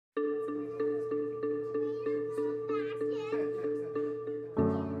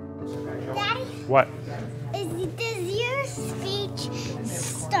What? Does your speech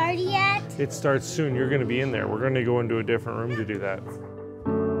start yet? It starts soon. You're going to be in there. We're going to go into a different room to do that.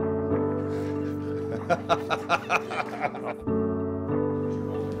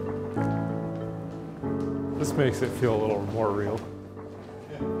 This makes it feel a little more real.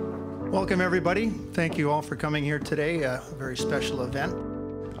 Welcome, everybody. Thank you all for coming here today. A very special event.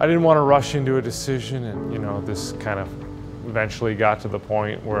 I didn't want to rush into a decision, and this kind of eventually got to the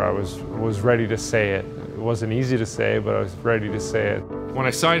point where I was ready to say it. It wasn't easy to say, but I was ready to say it. When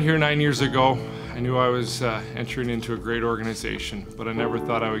I signed here 9 years ago, I knew I was entering into a great organization, but I never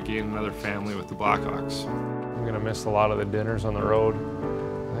thought I would gain another family with the Blackhawks. I'm going to miss a lot of the dinners on the road.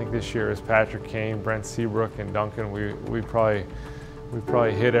 I think this year is Patrick Kane, Brent Seabrook, and Duncan. We probably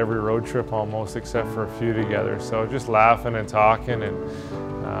hit every road trip almost, except for a few together. So just laughing and talking, and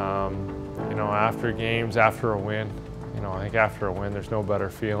after games, after a win, I think after a win, there's no better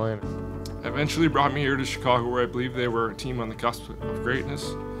feeling. Eventually brought me here to Chicago, where I believe they were a team on the cusp of greatness,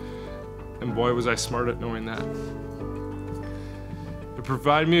 and boy was I smart at knowing that. It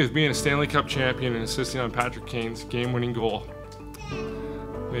provided me with being a Stanley Cup champion and assisting on Patrick Kane's game-winning goal.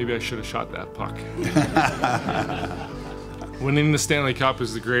 Maybe I should have shot that puck. Winning the Stanley Cup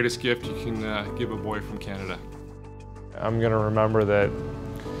is the greatest gift you can give a boy from Canada. I'm going to remember that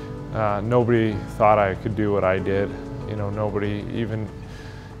nobody thought I could do what I did. Nobody,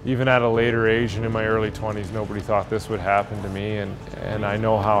 even at a later age and in my early 20s, nobody thought this would happen to me, and I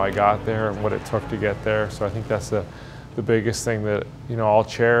know how I got there and what it took to get there. So I think that's the biggest thing that I'll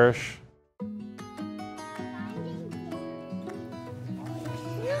cherish. Do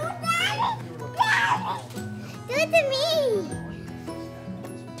it to me.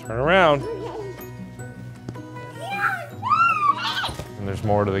 Turn around. And there's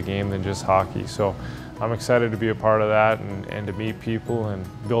more to the game than just hockey. So I'm excited to be a part of that and to meet people and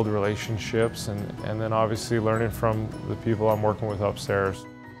build relationships, and then obviously learning from the people I'm working with upstairs.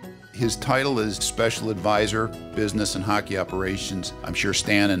 His title is Special Advisor, Business and Hockey Operations. I'm sure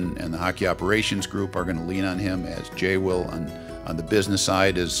Stan and the Hockey Operations group are going to lean on him, as Jay will on the business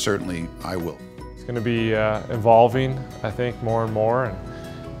side, as certainly I will. It's going to be evolving, I think, more and more.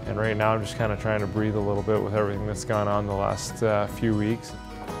 And right now I'm just kind of trying to breathe a little bit with everything that's gone on the last few weeks.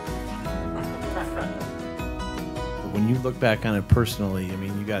 When you look back on it personally,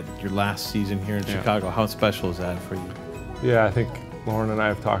 you got your last season here in Chicago. How special is that for you? Yeah, I think Lauren and I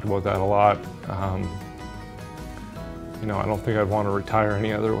have talked about that a lot. I don't think I'd want to retire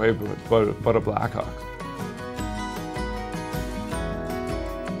any other way but a Blackhawk.